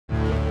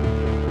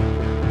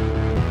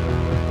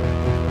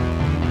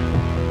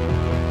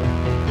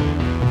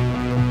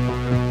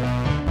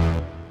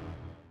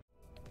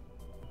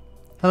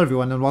Hello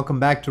everyone and welcome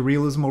back to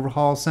Realism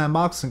Overhaul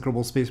Sandbox in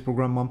Kerbal Space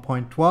Program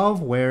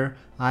 1.12, where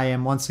I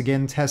am once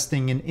again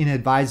testing an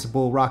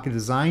inadvisable rocket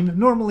design.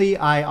 Normally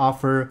I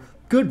offer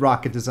good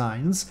rocket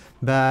designs,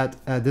 but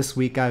this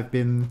week I've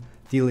been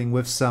dealing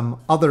with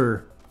some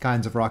other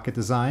kinds of rocket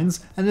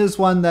designs, and there's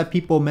one that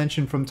people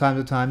mention from time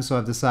to time, so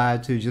I've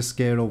decided to just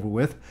get it over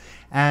with.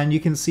 And you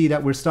can see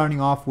that we're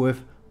starting off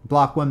with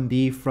Block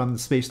 1B from the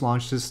Space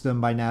Launch System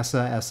by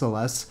NASA,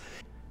 SLS.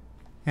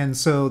 And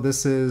so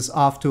this is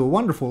off to a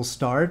wonderful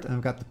start.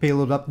 I've got the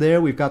payload up there,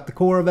 we've got the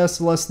core of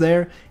SLS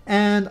there,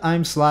 and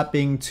I'm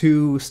slapping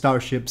two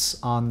starships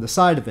on the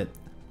side of it.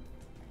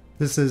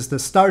 This is the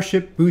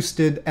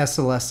Starship-Boosted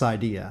SLS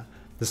idea.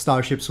 The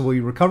starships will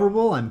be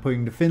recoverable. I'm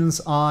putting the fins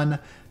on.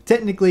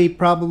 Technically,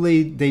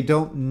 probably they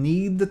don't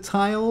need the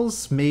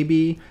tiles,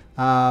 maybe,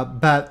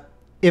 but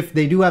if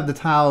they do have the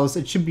tiles,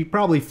 it should be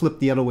probably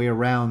flipped the other way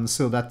around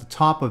so that the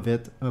top of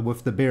it,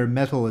 with the bare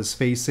metal, is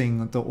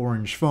facing the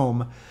orange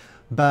foam.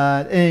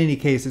 But in any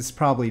case, it's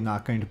probably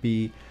not going to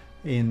be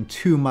in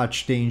too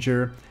much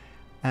danger,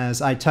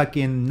 as I tuck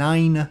in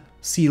 9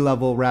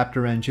 sea-level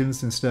Raptor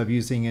engines instead of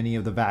using any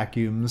of the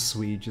vacuums.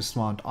 We just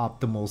want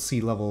optimal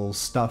sea-level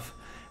stuff.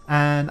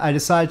 And I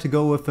decided to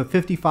go with a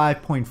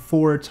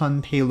 55.4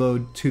 ton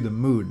payload to the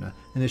moon.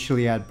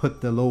 Initially I'd put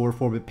the low Earth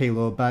orbit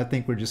payload, but I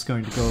think we're just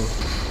going to go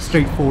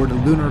straight for the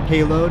lunar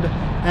payload.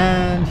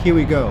 And here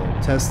we go,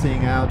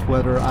 testing out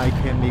whether I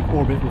can make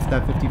orbit with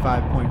that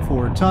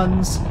 55.4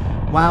 tons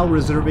while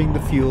reserving the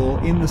fuel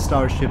in the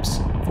starships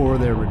for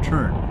their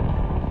return.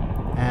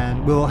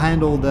 And we'll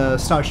handle the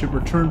starship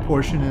return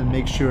portion and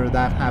make sure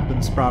that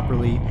happens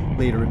properly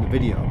later in the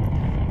video.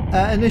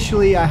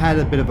 Initially I had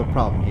a bit of a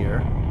problem here.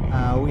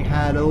 We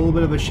had a little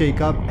bit of a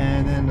shake-up,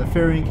 and then the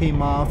fairing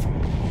came off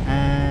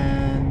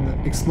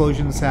and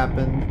explosions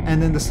happened,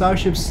 and then the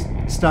starships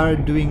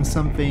started doing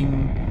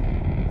something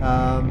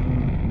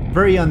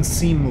very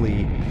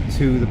unseemly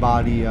to the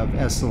body of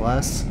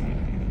SLS.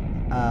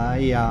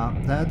 Yeah,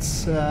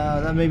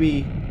 that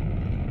maybe,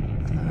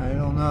 I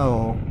don't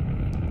know.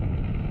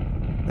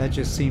 That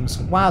just seems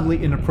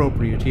wildly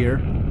inappropriate here.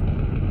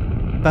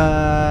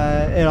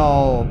 But it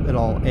all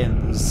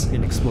ends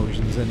in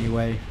explosions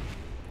anyway.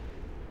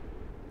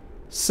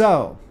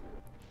 So,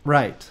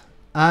 right,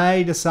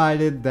 I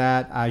decided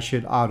that I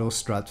should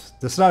auto-strut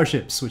the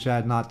starships, which I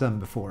had not done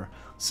before.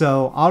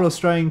 So,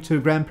 auto-strutting to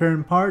the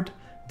grandparent part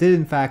did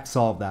in fact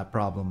solve that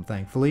problem,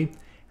 thankfully.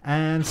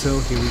 And so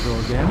here we go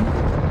again.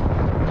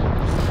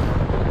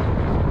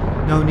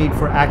 No need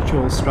for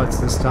actual struts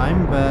this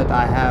time, but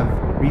I have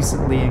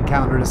recently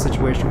encountered a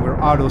situation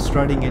where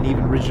auto-strutting and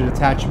even rigid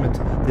attachment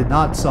did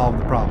not solve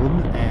the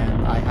problem,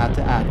 and I had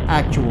to add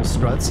actual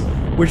struts,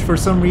 which for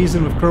some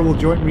reason with Kerbal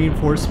joint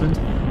reinforcement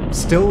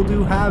still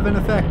do have an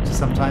effect.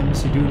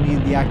 Sometimes you do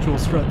need the actual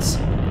struts.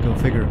 Go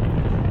figure.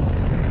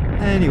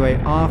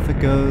 Anyway, off it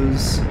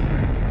goes.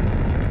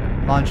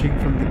 Launching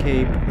from the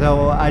Cape,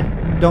 though I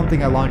don't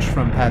think I launched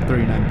from pad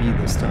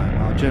 39B this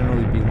time. I'll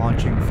generally be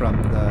launching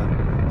from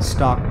the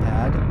stock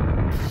pad.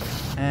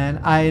 And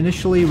I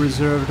initially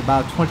reserved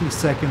about 20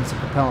 seconds of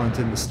propellant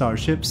in the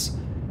starships.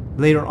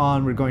 Later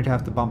on we're going to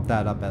have to bump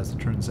that up, as it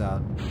turns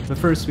out. But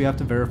first we have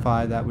to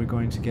verify that we're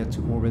going to get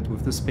to orbit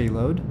with this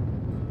payload.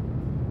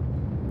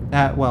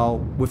 Well,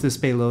 with this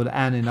payload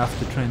and enough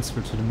to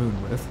transfer to the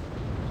moon with.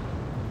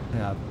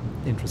 Yeah,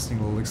 interesting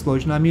little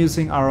explosion. I'm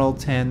using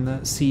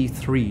RL-10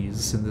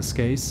 C3s in this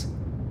case.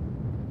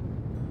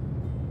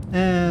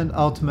 And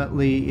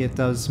ultimately it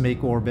does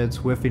make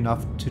orbit with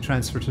enough to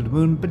transfer to the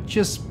moon, but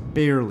just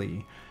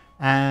barely.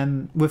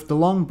 And with the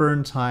long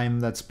burn time,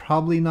 that's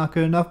probably not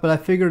good enough, but I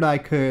figured I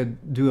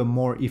could do a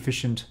more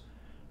efficient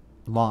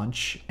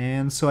launch,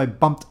 and so I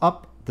bumped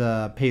up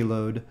the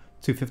payload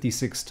to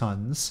 56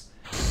 tons,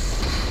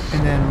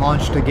 and then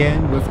launched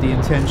again with the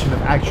intention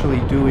of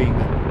actually doing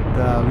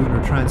the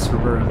lunar transfer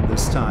burn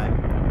this time.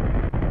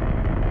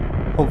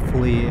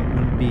 Hopefully it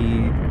wouldn't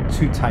be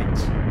too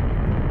tight.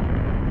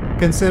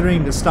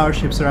 Considering the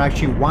starships are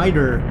actually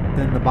wider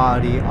than the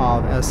body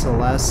of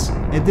SLS,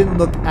 it didn't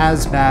look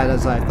as bad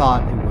as I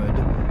thought it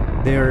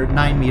would. They're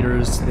 9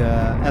 meters,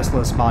 the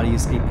SLS body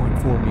is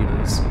 8.4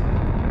 meters.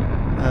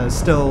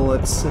 Still,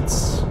 it's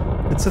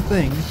a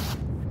thing.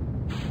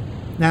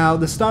 Now,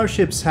 the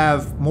starships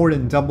have more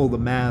than double the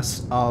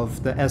mass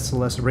of the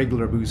SLS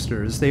regular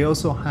boosters. They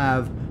also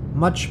have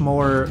much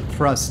more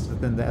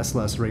thrust than the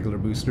SLS regular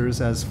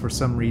boosters, as for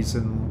some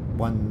reason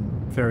one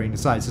fairing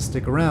decides to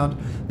stick around.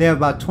 They have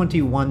about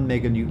 21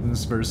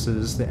 meganewtons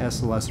versus the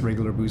SLS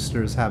regular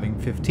boosters having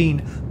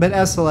 15, but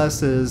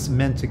SLS is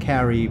meant to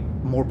carry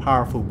more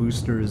powerful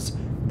boosters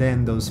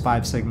than those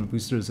 5-segment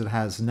boosters it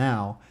has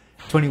now.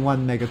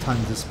 21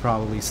 megatons is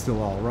probably still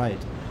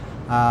alright.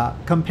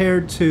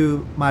 Compared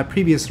to my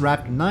previous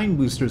Raptor 9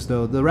 boosters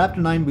though, the Raptor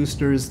 9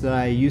 boosters that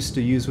I used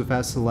to use with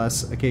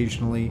SLS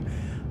occasionally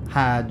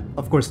had,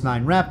 of course,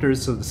 9 Raptors,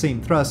 so the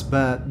same thrust,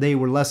 but they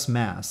were less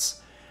mass.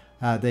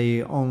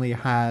 They only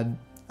had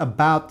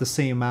about the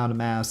same amount of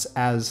mass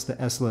as the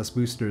SLS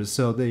boosters,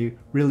 so they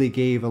really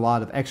gave a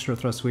lot of extra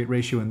thrust weight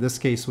ratio. In this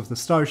case with the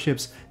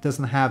Starships, it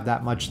doesn't have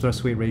that much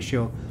thrust weight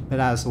ratio, but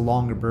has a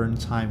longer burn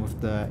time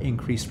with the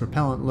increased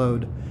propellant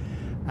load.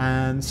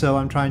 And so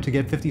I'm trying to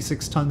get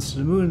 56 tons to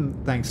the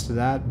moon thanks to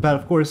that, but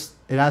of course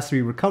it has to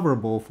be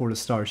recoverable for the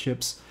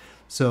Starships,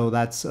 so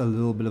that's a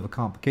little bit of a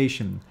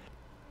complication.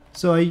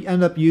 So I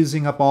end up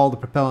using up all the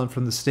propellant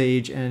from the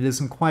stage, and it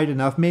isn't quite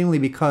enough, mainly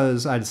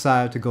because I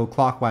decided to go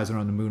clockwise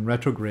around the moon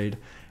retrograde,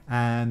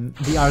 and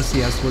the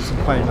RCS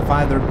wasn't quite enough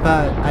either,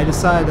 but I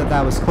decided that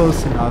that was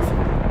close enough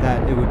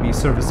that it would be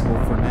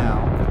serviceable for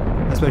now,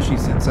 especially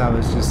since I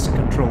was just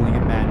controlling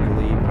it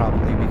manually.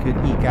 Probably we could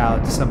eke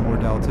out some more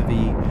delta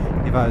V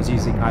if I was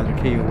using either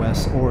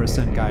KOS or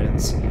ascent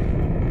guidance.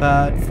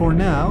 But for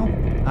now,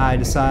 I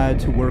decided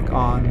to work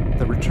on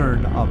the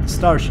return of the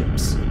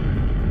Starships.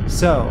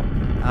 So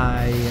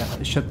I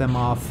shut them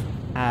off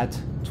at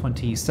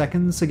 20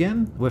 seconds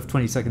again, with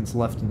 20 seconds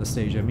left in the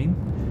stage, I mean.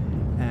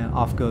 And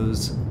off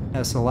goes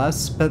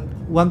SLS. But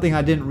one thing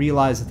I didn't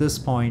realize at this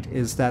point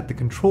is that the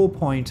control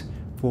point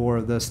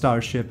for the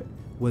Starship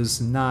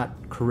was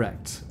not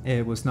correct.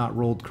 It was not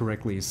rolled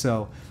correctly.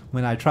 So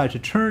when I tried to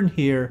turn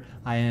here,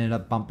 I ended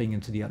up bumping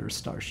into the other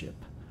Starship.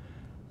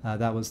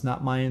 That was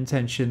not my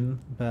intention,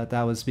 but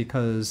that was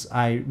because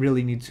I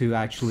really need to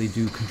actually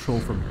do control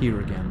from here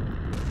again.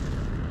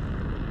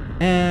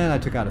 And I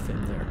took out a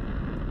fin there.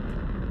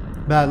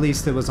 But at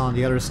least it was on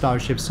the other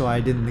Starship, so I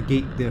didn't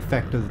negate the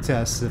effect of the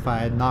test. If I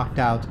had knocked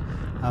out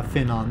a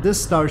fin on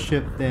this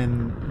Starship,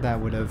 then that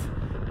would have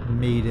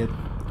made it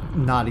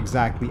not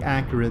exactly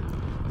accurate.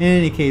 In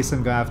any case,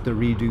 I'm going to have to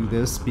redo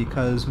this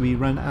because we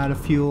ran out of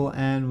fuel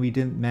and we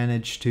didn't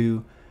manage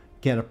to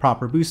get a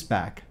proper boost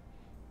back.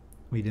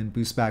 We didn't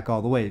boost back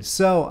all the way.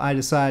 So I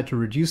decided to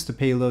reduce the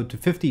payload to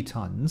 50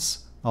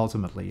 tons,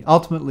 ultimately.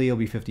 Ultimately, it'll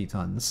be 50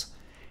 tons.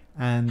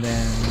 And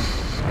then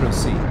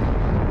proceed.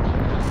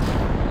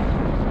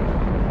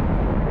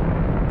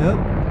 Oh,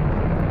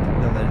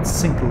 I'll let it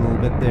sink a little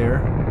bit there.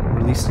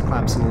 Release the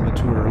clamps a little bit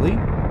too early.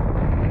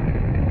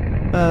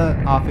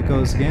 But off it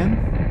goes again.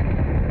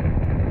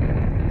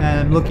 And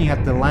I'm looking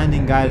at the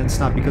landing guidance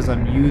not because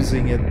I'm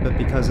using it, but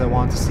because I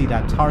want to see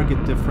that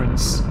target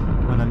difference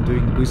when I'm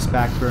doing the boost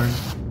back burn.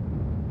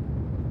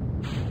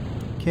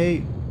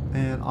 Okay,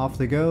 and off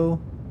they go.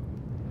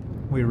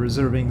 We're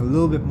reserving a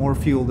little bit more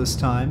fuel this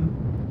time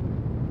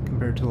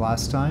compared to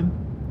last time,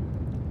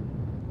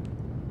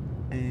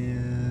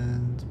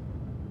 and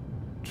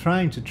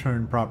trying to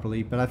turn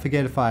properly, but I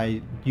forget if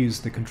I use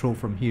the control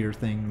from here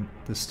thing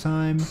this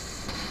time,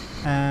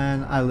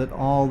 and I lit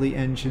all the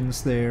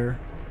engines there,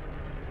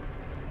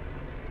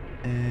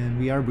 and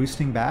we are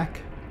boosting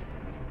back.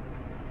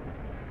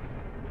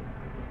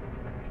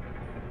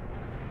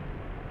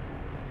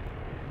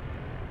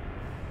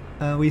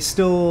 We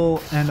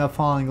still end up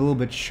falling a little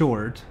bit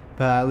short,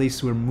 but at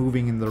least we're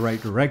moving in the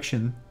right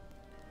direction.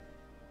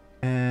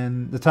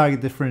 And the target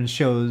difference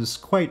shows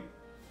quite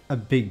a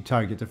big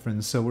target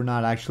difference, so we're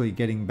not actually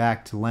getting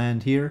back to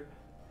land here.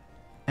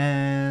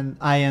 And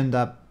I end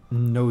up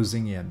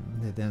nosing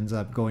in. It ends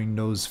up going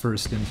nose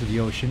first into the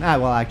ocean.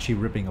 Well, actually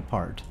ripping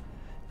apart.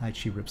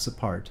 Actually rips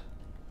apart.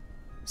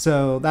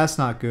 So that's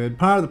not good.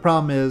 Part of the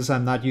problem is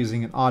I'm not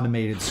using an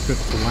automated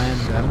script to land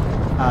them.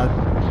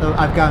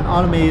 I've got an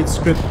automated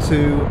script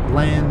to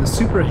land the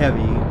Super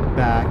Heavy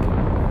back,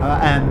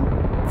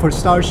 and for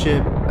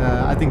Starship,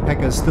 I think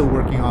Pekka is still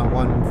working on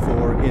one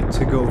for it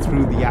to go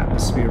through the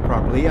atmosphere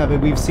properly.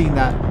 But we've seen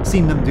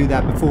them do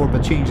that before,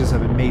 but changes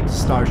have been made to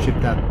Starship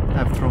that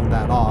have thrown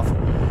that off.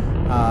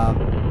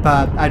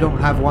 But I don't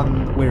have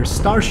one where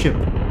Starship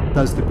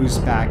does the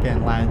boost back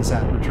and lands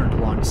at return to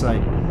launch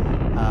site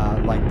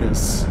like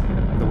this,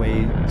 the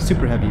way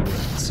Super Heavy would.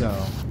 So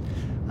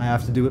I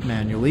have to do it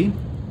manually,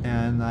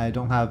 and I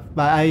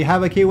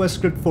have a KOS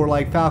script for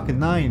like Falcon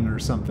 9 or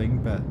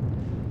something, but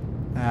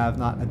I have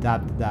not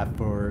adapted that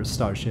for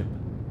Starship.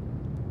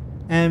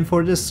 And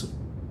for this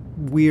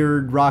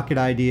weird rocket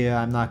idea,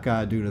 I'm not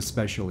gonna do it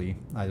especially,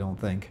 I don't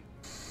think.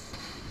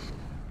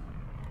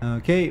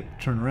 Okay,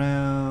 turn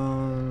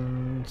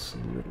around, it's a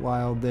little bit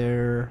wild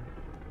there.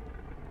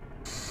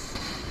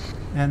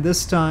 And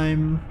this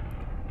time,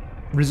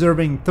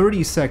 reserving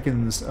 30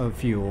 seconds of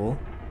fuel,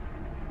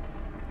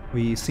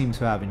 we seem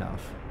to have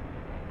enough.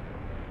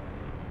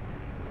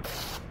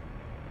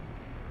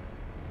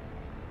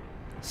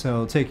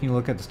 So taking a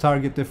look at the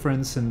target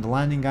difference in the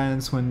landing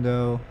guidance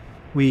window,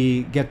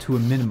 we get to a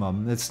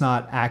minimum. It's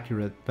not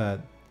accurate,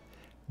 but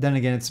then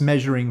again, it's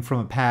measuring from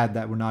a pad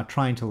that we're not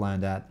trying to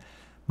land at.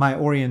 My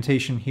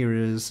orientation here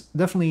is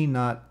definitely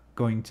not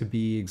going to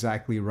be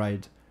exactly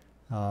right.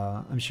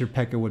 I'm sure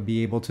Pekka would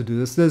be able to do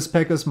this. This is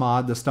Pekka's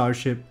mod. The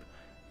Starship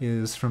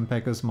is from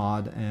Pekka's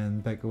mod,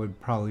 and Pekka would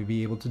probably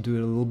be able to do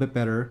it a little bit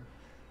better.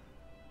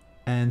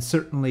 And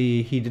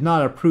certainly he did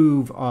not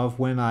approve of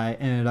when I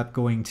ended up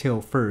going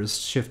tail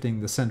first, shifting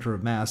the center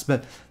of mass,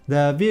 but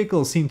the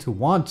vehicle seemed to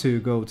want to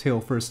go tail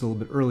first a little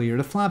bit earlier.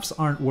 The flaps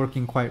aren't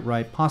working quite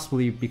right,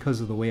 possibly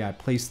because of the way I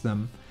placed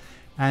them.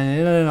 and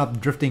it ended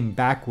up drifting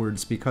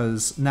backwards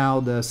because now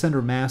the center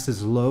of mass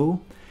is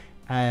low,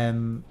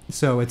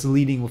 so it's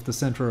leading with the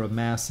center of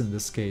mass in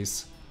this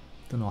case.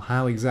 Don't know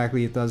how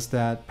exactly it does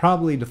that.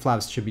 Probably the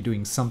flaps should be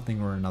doing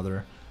something or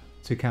another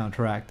to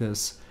counteract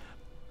this.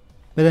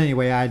 But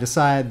anyway, I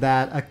decided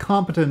that a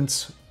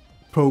competent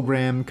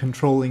program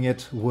controlling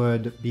it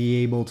would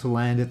be able to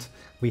land it.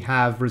 We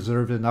have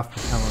reserved enough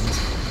propellant.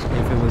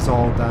 If it was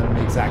all done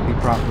exactly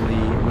properly,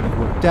 it would have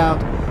worked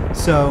out.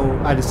 So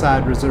I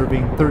decided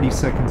reserving 30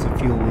 seconds of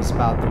fuel is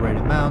about the right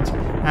amount,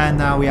 and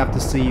now we have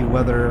to see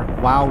whether,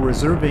 while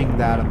reserving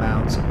that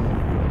amount,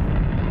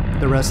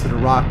 the rest of the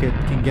rocket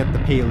can get the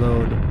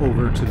payload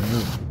over to the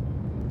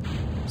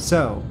moon.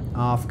 So,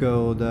 off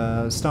go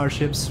the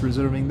starships,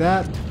 reserving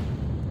that.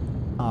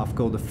 Off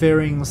go the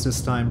fairings,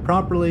 this time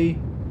properly.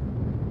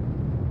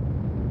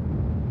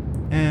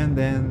 And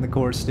then the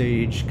core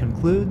stage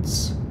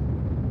concludes.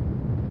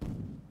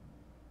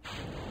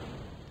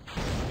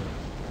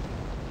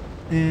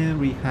 And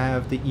we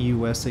have the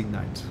EUS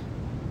ignite.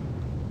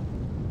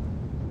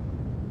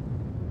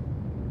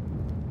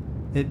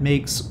 It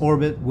makes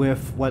orbit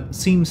with what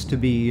seems to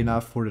be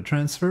enough for the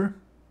transfer.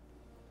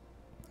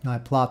 I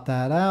plot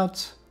that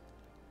out,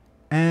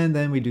 and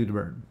then we do the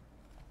burn.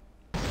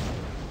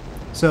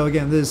 So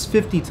again, this is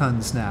 50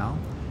 tons now.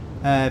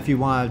 If you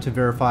wanted to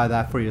verify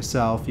that for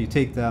yourself, you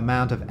take the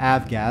amount of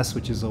avgas,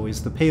 which is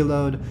always the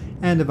payload,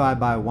 and divide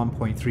by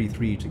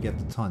 1.33 to get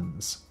the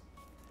tons.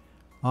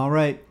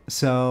 Alright,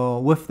 so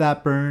with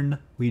that burn,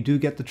 we do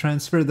get the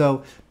transfer,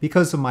 though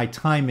because of my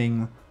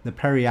timing, the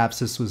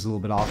periapsis was a little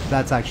bit off.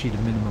 That's actually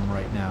the minimum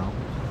right now.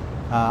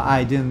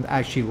 I didn't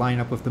actually line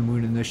up with the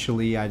moon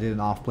initially. I did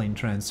an off-plane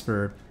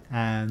transfer,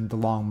 and the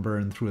long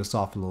burn threw us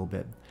off a little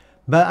bit.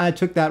 But I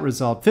took that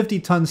result. 50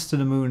 tons to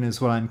the moon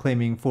is what I'm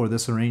claiming for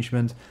this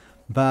arrangement,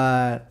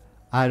 but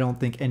I don't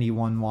think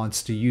anyone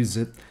wants to use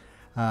it.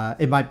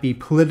 It might be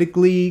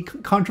politically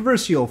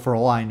controversial for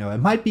all I know. It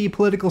might be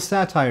political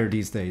satire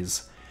these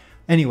days.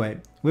 Anyway,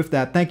 with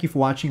that, thank you for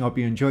watching. I hope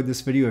you enjoyed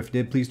this video. If you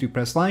did, please do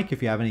press like.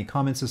 If you have any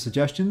comments or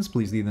suggestions,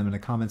 please leave them in the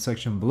comment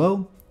section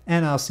below,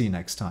 and I'll see you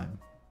next time.